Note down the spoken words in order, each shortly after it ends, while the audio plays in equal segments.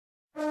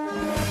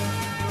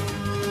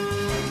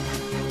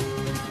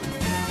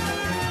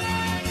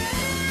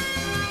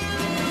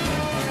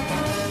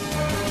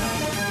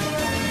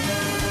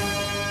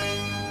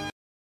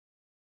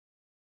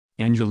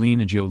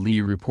Angelina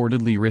Jolie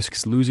reportedly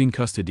risks losing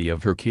custody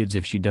of her kids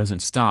if she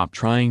doesn't stop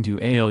trying to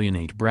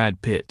alienate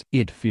Brad Pitt.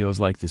 It feels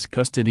like this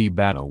custody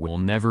battle will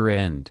never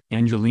end.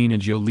 Angelina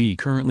Jolie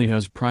currently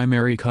has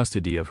primary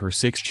custody of her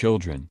 6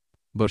 children,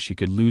 but she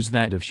could lose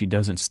that if she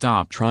doesn't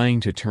stop trying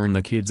to turn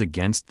the kids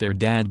against their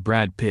dad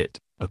Brad Pitt,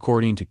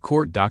 according to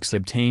court docs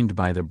obtained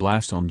by the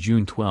Blast on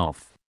June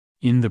 12.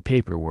 In the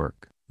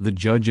paperwork, the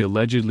judge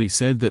allegedly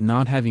said that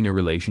not having a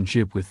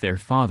relationship with their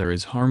father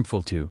is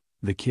harmful to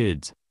the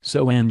kids,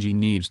 so Angie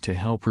needs to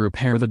help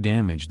repair the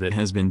damage that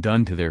has been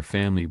done to their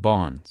family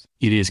bonds.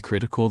 It is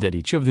critical that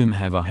each of them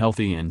have a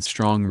healthy and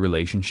strong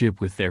relationship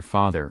with their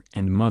father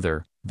and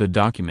mother, the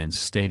documents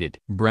stated.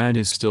 Brad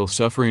is still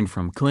suffering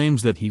from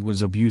claims that he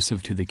was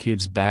abusive to the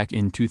kids back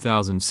in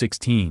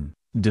 2016,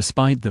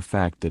 despite the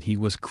fact that he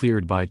was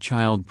cleared by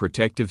Child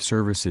Protective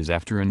Services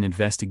after an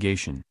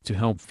investigation. To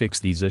help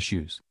fix these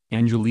issues,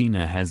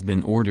 Angelina has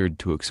been ordered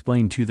to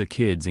explain to the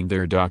kids and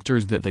their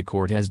doctors that the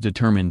court has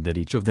determined that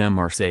each of them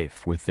are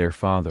safe with their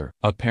father.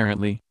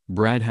 Apparently,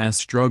 Brad has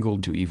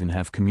struggled to even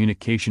have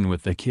communication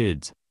with the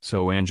kids,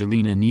 so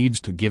Angelina needs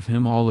to give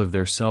him all of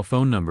their cell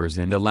phone numbers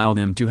and allow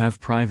them to have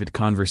private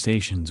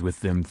conversations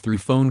with them through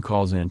phone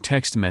calls and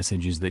text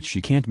messages that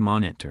she can't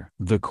monitor.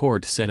 The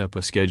court set up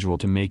a schedule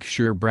to make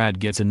sure Brad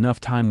gets enough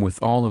time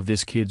with all of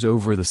his kids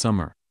over the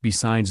summer,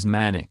 besides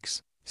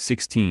Maddox,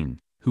 16.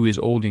 Who is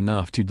old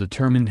enough to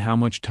determine how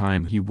much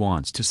time he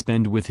wants to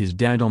spend with his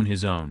dad on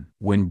his own.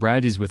 When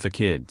Brad is with the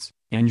kids,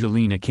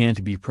 Angelina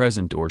can't be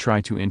present or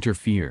try to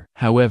interfere.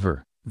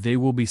 However, they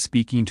will be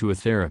speaking to a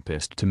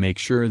therapist to make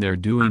sure they're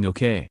doing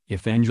okay.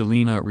 If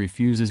Angelina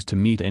refuses to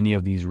meet any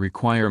of these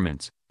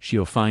requirements,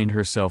 she'll find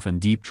herself in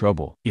deep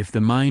trouble. If the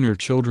minor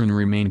children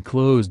remain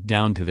closed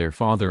down to their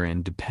father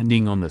and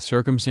depending on the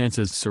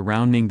circumstances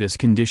surrounding this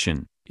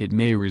condition, it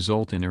may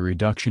result in a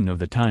reduction of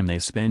the time they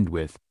spend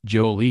with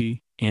Jolie,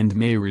 and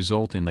may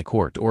result in the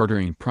court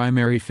ordering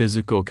primary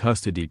physical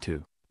custody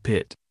to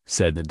Pitt,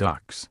 said the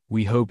docs.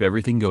 We hope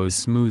everything goes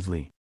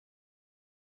smoothly.